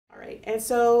right. And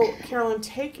so, Carolyn,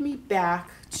 take me back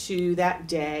to that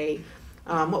day.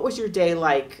 What was your day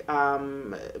like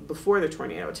before the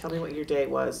tornado? Tell me what your day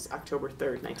was, October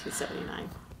 3rd, 1979.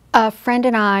 A friend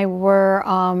and I were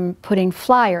putting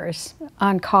flyers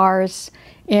on cars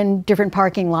in different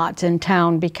parking lots in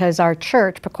town because our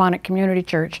church, Pequannock Community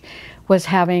Church, was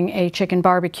having a chicken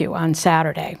barbecue on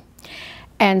Saturday.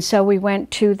 And so we went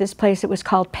to this place. It was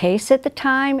called Pace at the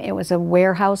time. It was a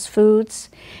Warehouse Foods,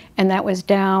 and that was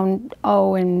down,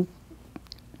 in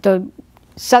the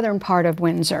southern part of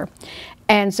Windsor.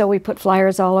 And so we put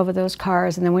flyers all over those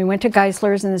cars, and then we went to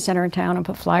Geisler's in the center of town and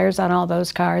put flyers on all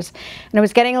those cars. And it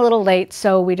was getting a little late,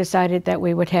 so we decided that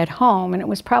we would head home, and it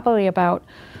was probably about,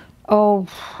 a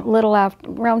little after,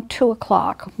 around 2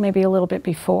 o'clock, maybe a little bit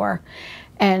before.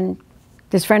 And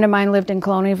this friend of mine lived in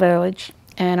Colonial Village,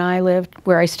 and I lived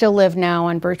where I still live now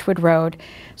on Birchwood Road.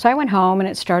 So I went home, and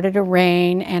it started to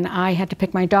rain, and I had to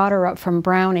pick my daughter up from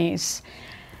Brownies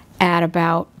at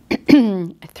about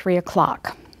 3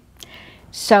 o'clock.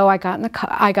 So I got in the car.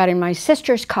 I got in my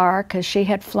sister's car because she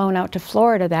had flown out to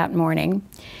Florida that morning,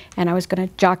 and I was going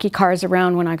to jockey cars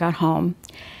around when I got home.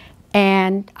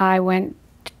 And I went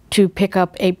to pick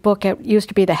up a book. It used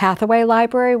to be the Hathaway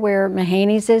Library where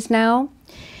Mahaney's is now.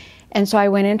 And so I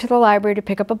went into the library to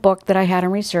pick up a book that I had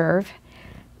in reserve,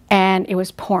 and it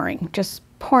was pouring, just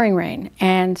pouring rain.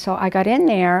 And so I got in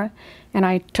there, and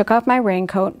I took off my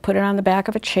raincoat, put it on the back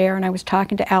of a chair, and I was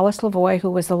talking to Alice Lavoie,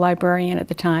 who was the librarian at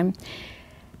the time.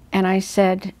 And I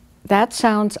said, "That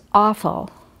sounds awful.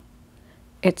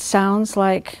 It sounds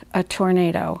like a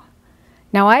tornado."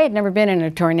 Now, I had never been in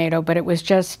a tornado, but it was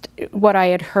just what I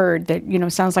had heard that,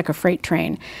 sounds like a freight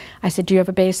train. I said, "Do you have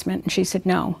a basement?" And she said,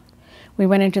 "No." We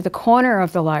went into the corner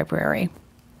of the library,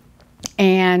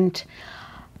 and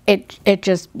it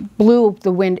just blew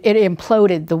the wind. It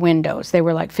imploded the windows. They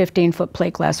were like 15-foot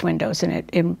plate glass windows, and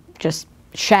it just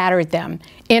shattered them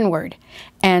inward.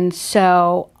 And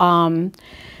so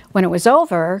when it was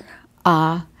over,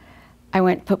 I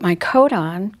went and put my coat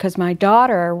on because my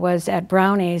daughter was at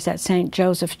Brownies at St.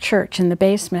 Joseph's Church in the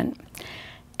basement,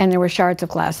 and there were shards of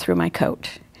glass through my coat.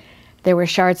 There were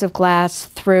shards of glass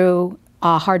through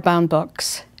hardbound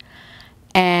books.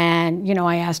 And,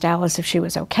 I asked Alice if she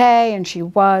was okay, and she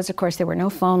was. Of course, there were no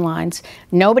phone lines.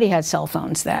 Nobody had cell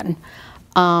phones then.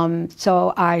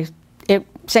 So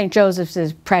St. Joseph's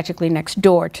is practically next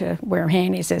door to where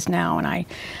Haney's is now, and I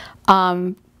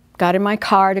got in my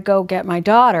car to go get my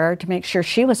daughter to make sure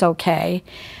she was okay,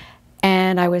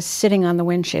 and I was sitting on the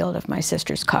windshield of my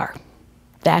sister's car.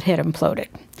 That had imploded.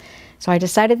 So I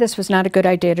decided this was not a good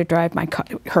idea to drive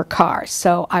her car,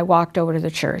 so I walked over to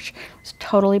the church. It was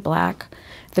totally black.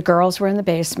 The girls were in the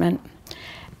basement.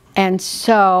 And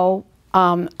so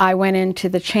I went into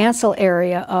the chancel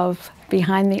area of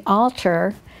behind the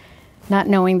altar, not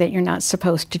knowing that you're not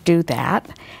supposed to do that,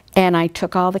 and I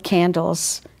took all the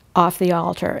candles off the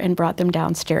altar and brought them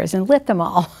downstairs and lit them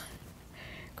all.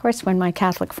 Of course, when my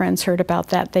Catholic friends heard about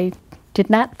that, they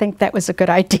did not think that was a good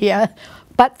idea,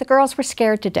 but the girls were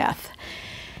scared to death.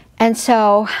 And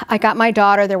so I got my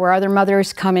daughter. There were other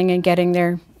mothers coming and getting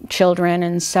their children,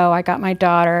 and so I got my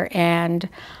daughter, and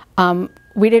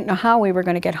we didn't know how we were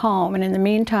going to get home. And in the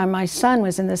meantime, my son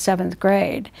was in the 7th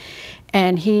grade,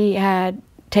 and he had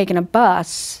taken a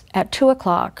bus at 2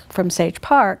 o'clock from Sage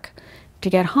Park to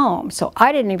get home. So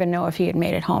I didn't even know if he had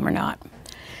made it home or not.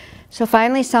 So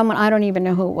finally someone, I don't even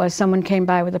know who it was, someone came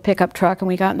by with a pickup truck, and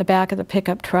we got in the back of the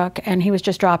pickup truck, and he was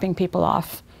just dropping people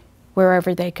off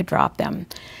wherever they could drop them.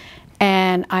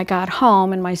 And I got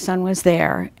home, and my son was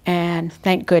there, and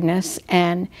thank goodness.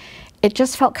 And it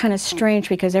just felt kind of strange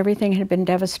because everything had been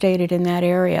devastated in that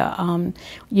area.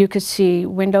 You could see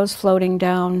windows floating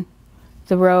down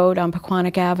the road on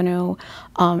Pequannock Avenue.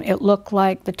 It looked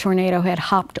like the tornado had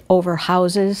hopped over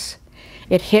houses.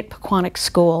 It hit Pequannock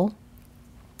School.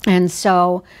 And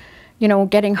so,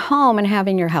 getting home and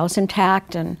having your house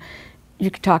intact, and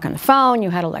you could talk on the phone, you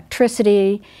had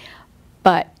electricity,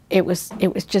 but it was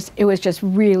just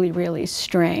really, really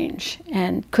strange,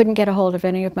 and couldn't get a hold of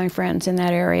any of my friends in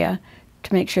that area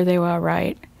to make sure they were all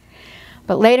right.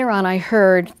 But later on, I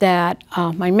heard that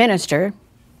my minister,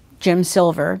 Jim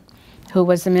Silver, who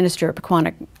was the minister at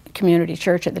Pequannock Community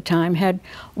Church at the time, had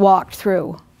walked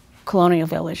through Colonial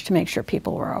Village to make sure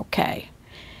people were okay.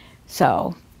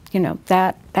 So,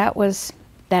 that was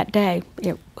that day.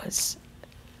 It was.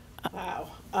 Wow.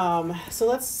 So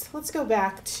let's go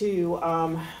back to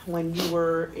when you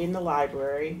were in the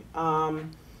library.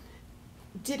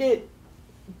 Did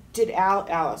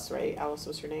Alice, right? Alice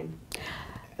was her name?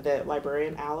 The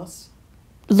librarian, Alice?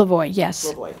 Lavoie, yes.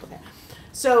 Lavoie, okay.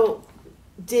 So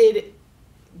did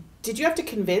Did you have to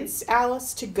convince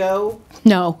Alice to go?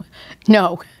 No,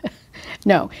 no,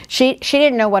 no. She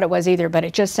didn't know what it was either, but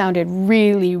it just sounded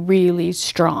really, really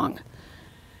strong,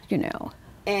 you know.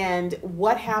 And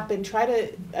what happened? Try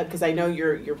to, because I know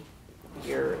your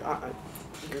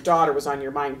daughter was on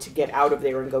your mind to get out of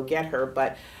there and go get her,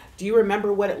 but do you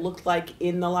remember what it looked like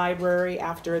in the library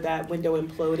after that window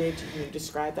imploded? Can you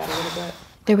describe that a little bit?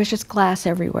 There was just glass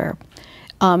everywhere.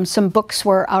 Some books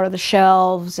were out of the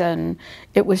shelves, and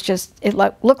it was just, it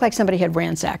looked like somebody had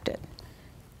ransacked it.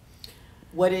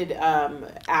 What did,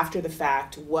 after the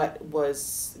fact,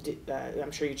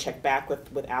 I'm sure you checked back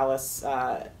with Alice.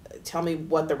 Tell me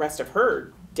what the rest of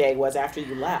her day was after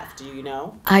you left. Do you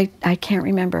know? I can't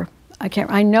remember.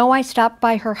 I know I stopped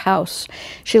by her house.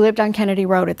 She lived on Kennedy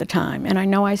Road at the time, and I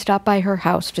know I stopped by her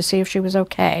house to see if she was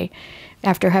okay.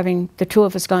 After having the two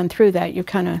of us gone through that, you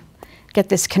kind of get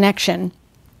this connection.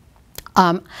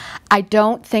 I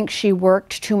don't think she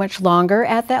worked too much longer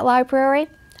at that library,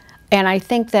 and I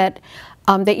think that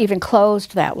they even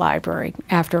closed that library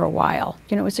after a while.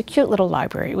 You know, it was a cute little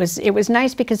library. It was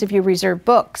nice because if you reserved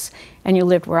books and you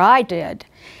lived where I did,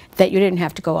 that you didn't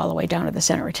have to go all the way down to the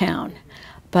center of town.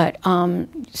 But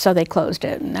so they closed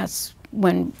it, and that's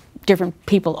when different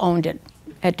people owned it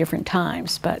at different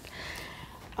times. But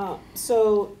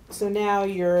so now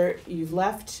you've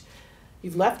left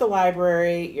the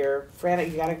library. You're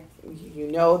frantic. You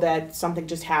know that something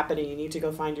just happened, and you need to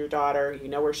go find your daughter. You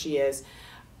know where she is.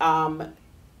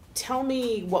 Tell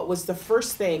me, what was the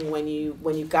first thing when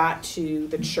you got to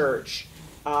the church?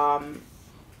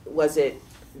 Was it?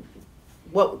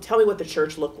 Tell me what the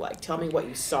church looked like. Tell me what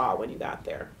you saw when you got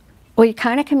there. Well, you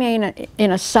kind of come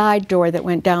in a side door that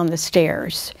went down the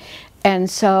stairs. And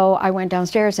so I went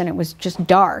downstairs, and it was just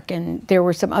dark, and there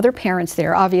were some other parents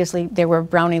there. Obviously, there were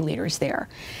Brownie leaders there.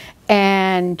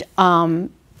 And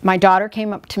my daughter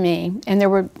came up to me,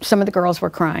 and some of the girls were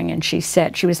crying, and she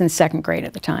said, she was in 2nd grade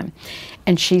at the time,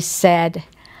 and she said,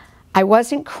 "I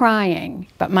wasn't crying,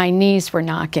 but my knees were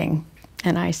knocking."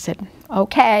 And I said,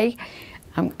 "Okay.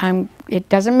 It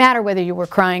doesn't matter whether you were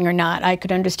crying or not. I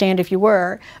could understand if you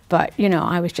were, but, you know,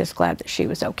 I was just glad that she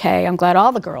was okay. I'm glad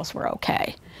all the girls were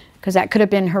okay, because that could have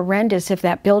been horrendous if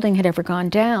that building had ever gone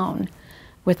down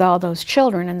with all those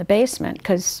children in the basement,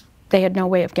 because they had no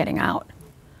way of getting out."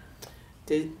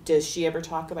 Does your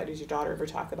daughter ever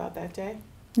talk about that day?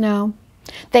 No.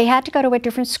 They had to go to a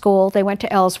different school. They went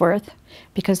to Ellsworth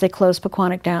because they closed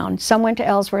Pequannock down. Some went to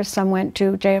Ellsworth, some went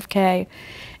to JFK.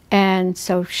 And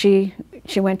so she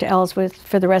went to Ellsworth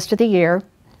for the rest of the year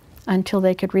until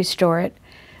they could restore it.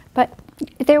 But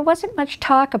there wasn't much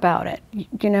talk about it.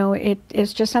 You know,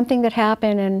 it's just something that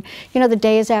happened. And, you know, the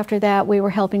days after that, we were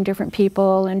helping different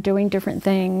people and doing different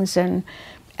things. And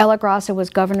Ella Grassa was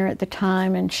governor at the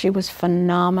time, and she was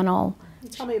phenomenal.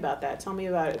 Tell me about that. Tell me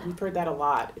about it. We've heard that a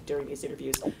lot during these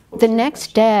interviews. The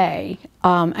next day,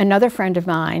 another friend of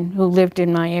mine who lived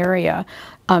in my area,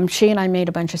 she and I made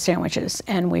a bunch of sandwiches,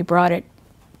 and we brought it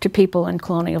to people in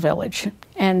Colonial Village.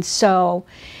 And so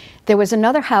there was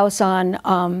another house on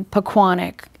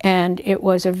Pequannock, and it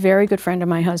was a very good friend of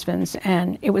my husband's,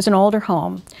 and it was an older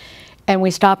home. And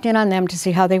we stopped in on them to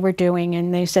see how they were doing,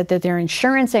 and they said that their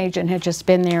insurance agent had just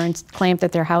been there and claimed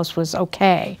that their house was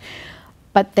okay,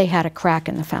 but they had a crack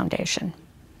in the foundation.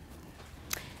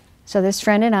 So this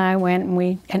friend and I went,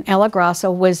 and Ella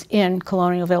Grassa was in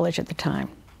Colonial Village at the time.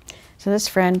 So this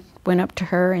friend went up to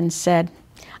her and said,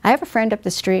 "I have a friend up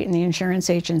the street, and the insurance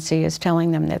agency is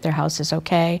telling them that their house is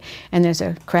okay, and there's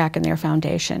a crack in their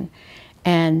foundation."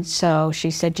 And so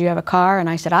she said, "Do you have a car?" And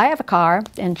I said, "I have a car."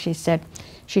 And she said,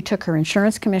 she took her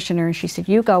insurance commissioner, and she said,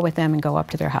 "You go with them and go up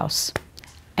to their house."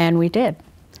 And we did.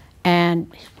 And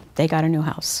they got a new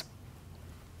house.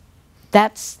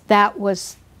 That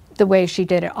was the way she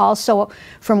did it. Also,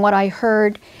 from what I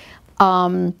heard,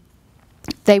 some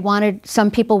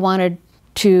people wanted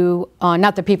to,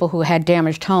 not the people who had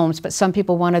damaged homes, but some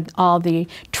people wanted all the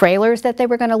trailers that they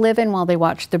were going to live in while they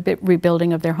watched the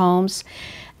rebuilding of their homes.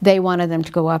 They wanted them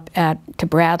to go up to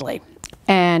Bradley.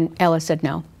 And Ella said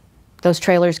no. Those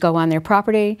trailers go on their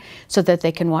property so that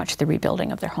they can watch the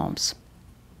rebuilding of their homes.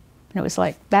 And it was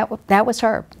like, that was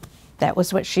her. That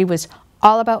was what she was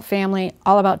all about, family,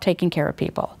 all about taking care of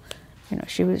people. You know,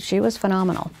 she was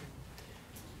phenomenal.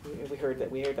 We heard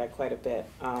that quite a bit.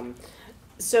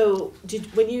 So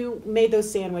when you made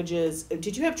those sandwiches,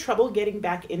 did you have trouble getting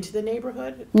back into the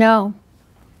neighborhood? No.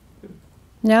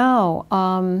 No.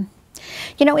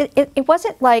 You know, it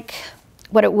wasn't like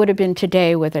what it would have been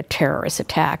today with a terrorist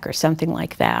attack or something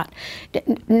like that.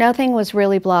 Nothing was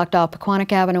really blocked off.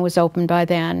 Pequannock Avenue was open by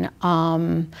then.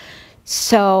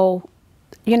 So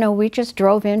you know, we just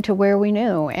drove into where we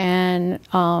knew, and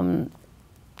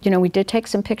you know, we did take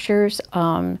some pictures.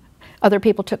 Other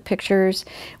people took pictures.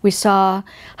 We saw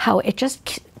how it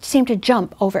just seemed to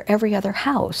jump over every other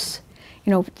house.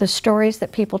 You know, the stories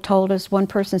that people told us, one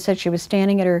person said she was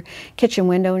standing at her kitchen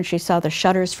window and she saw the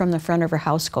shutters from the front of her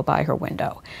house go by her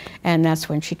window. And that's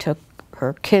when she took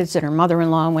her kids and her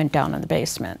mother-in-law and went down in the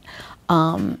basement.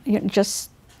 You know, just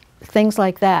things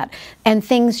like that. And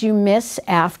things you miss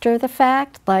after the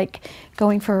fact, like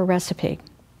going for a recipe.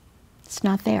 It's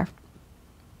not there.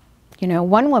 You know,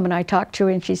 one woman I talked to,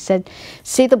 and she said,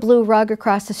 see the blue rug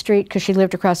across the street, because she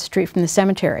lived across the street from the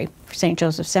cemetery, St.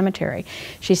 Joseph Cemetery.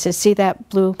 She said, see that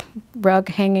blue rug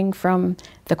hanging from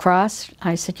the cross?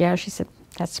 I said, yeah. She said,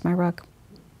 that's my rug.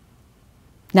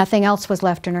 Nothing else was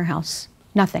left in her house.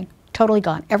 Nothing. Totally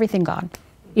gone. Everything gone.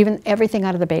 Even everything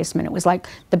out of the basement. It was like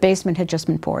the basement had just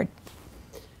been poured.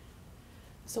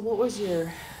 So what was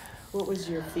your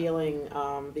feeling,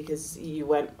 because you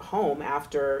went home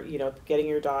after, you know, getting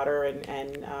your daughter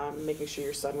and making sure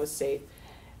your son was safe,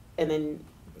 and then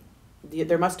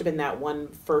there must have been that one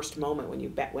first moment when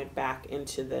you went back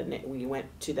into when you went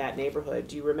to that neighborhood.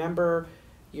 Do you remember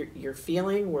your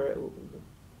feeling?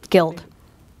 Guilt.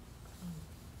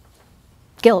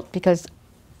 Guilt, because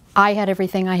I had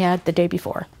everything I had the day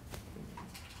before.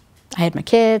 I had my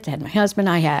kids, I had my husband,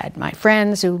 I had my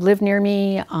friends who lived near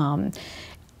me.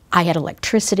 I had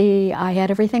electricity, I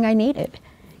had everything I needed,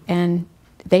 and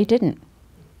they didn't.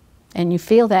 And you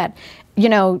feel that, you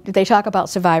know, they talk about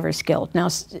survivor's guilt. Now,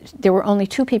 there were only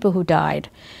 2 people who died,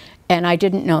 and I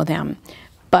didn't know them.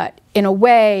 But in a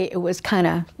way, it was kind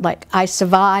of like I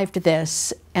survived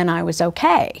this, and I was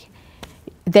okay.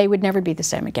 They would never be the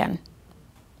same again.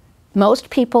 Most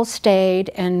people stayed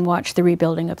and watched the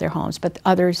rebuilding of their homes, but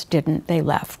others didn't. They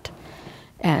left.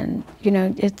 And, you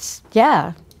know, it's,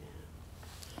 yeah.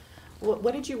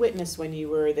 What did you witness when you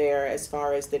were there as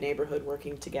far as the neighborhood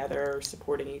working together or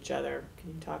supporting each other? Can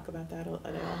you talk about that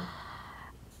at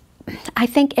all? I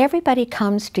think everybody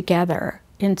comes together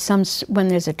in when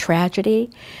there's a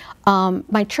tragedy.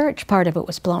 My church, part of it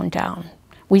was blown down.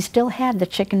 We still had the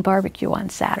chicken barbecue on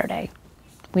Saturday.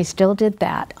 We still did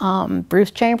that.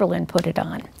 Bruce Chamberlain put it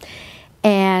on.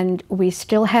 And we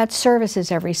still had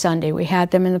services every Sunday. We had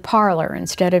them in the parlor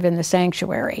instead of in the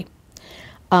sanctuary,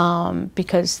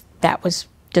 because that was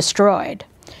destroyed.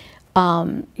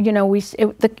 You know,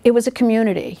 it was a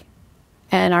community,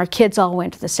 and our kids all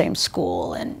went to the same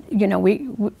school, and you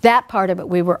know, that part of it,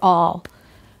 we were all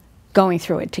going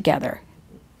through it together.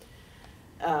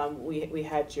 We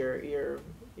had your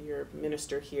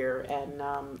minister here,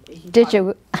 and Did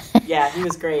you? Yeah, he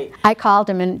was great. I called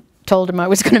him and told him I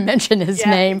was going to mention his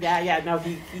name. Yeah, no,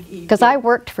 because I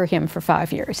worked for him for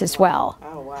 5 years as well.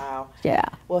 Oh wow. Yeah.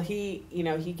 Well, he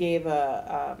gave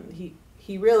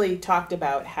he really talked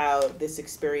about how this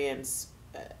experience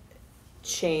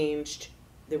changed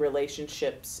the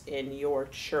relationships in your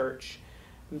church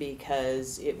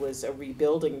because it was a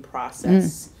rebuilding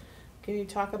process. Can you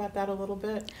talk about that a little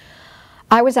bit?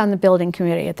 I was on the building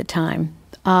committee at the time.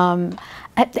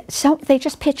 So they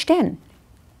just pitched in.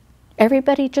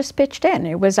 Everybody just pitched in.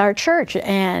 It was our church,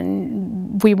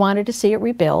 and we wanted to see it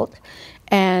rebuilt.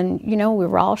 And, you know, we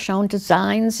were all shown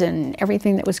designs and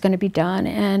everything that was going to be done.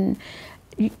 And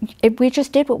we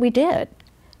just did what we did,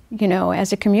 you know,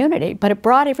 as a community. But it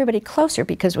brought everybody closer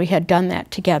because we had done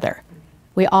that together.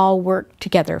 We all worked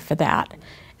together for that.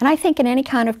 And I think in any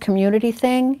kind of community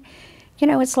thing, you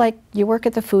know, it's like you work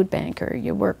at the food bank or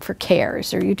you work for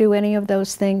CARES or you do any of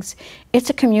those things. It's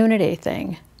a community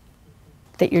thing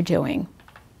that you're doing.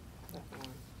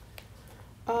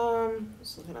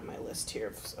 Just looking at my list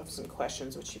here of some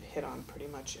questions, which you've hit on pretty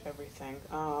much everything.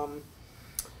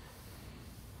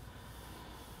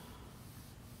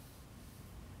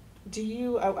 Do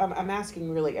you? I'm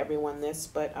asking really everyone this,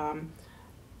 but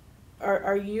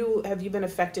have you been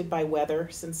affected by weather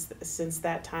since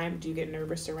that time? Do you get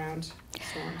nervous around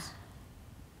storms?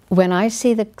 When I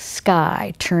see the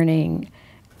sky turning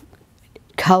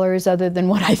colors other than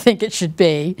what I think it should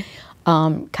be,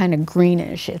 kind of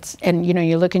greenish, and you know,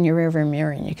 you look in your rearview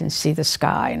mirror and you can see the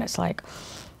sky, and it's like,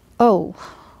 oh,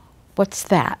 what's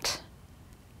that?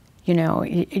 You know,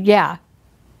 yeah,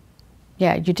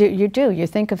 you do. You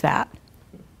think of that.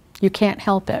 You can't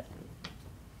help it.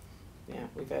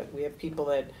 We have people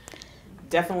that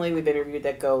definitely we've interviewed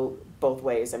that go both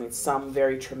ways. I mean, some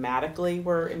very traumatically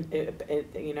were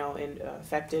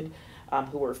affected,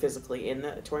 who were physically in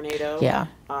the tornado. Yeah.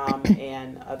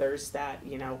 And others that,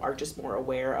 you know, are just more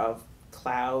aware of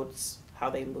clouds, how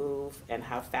they move and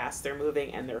how fast they're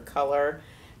moving and their color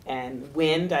and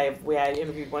wind. I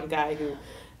interviewed one guy who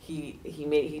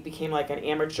he became like an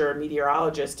amateur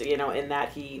meteorologist, you know, in that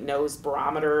he knows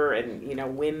barometer and, you know,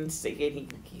 winds. He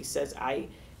says, I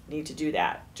need to do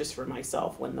that just for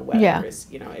myself when the weather is,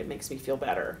 you know, it makes me feel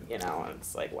better, you know, and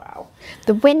it's like, wow.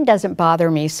 The wind doesn't bother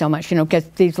me so much, you know, because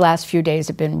these last few days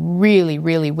have been really,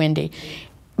 really windy.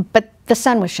 But the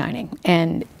sun was shining,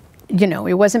 and, you know,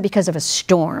 it wasn't because of a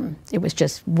storm. It was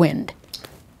just wind.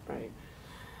 Right.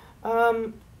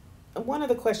 One of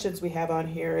the questions we have on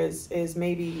here is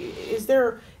maybe, is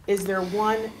there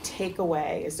one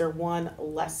takeaway? Is there one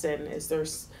lesson? Is there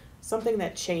something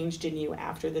that changed in you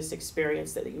after this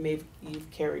experience that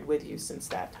you've carried with you since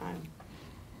that time?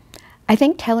 I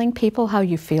think telling people how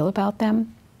you feel about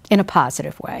them in a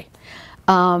positive way,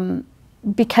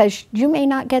 because you may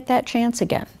not get that chance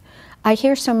again. I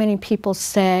hear so many people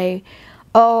say,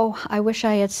 oh, I wish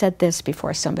I had said this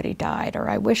before somebody died, or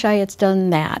I wish I had done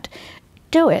that.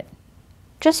 Do it.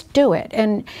 Just do it.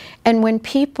 And when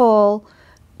people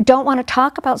don't want to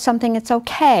talk about something, it's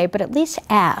okay, but at least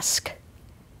ask.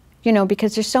 You know,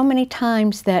 because there's so many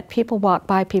times that people walk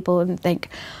by people and think,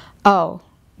 oh,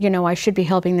 you know, I should be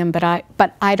helping them, but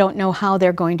I don't know how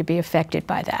they're going to be affected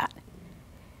by that.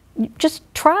 Just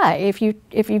try. If you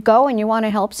go and you want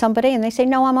to help somebody and they say,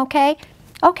 no, I'm okay,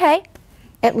 okay,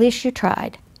 at least you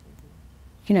tried.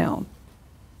 You know,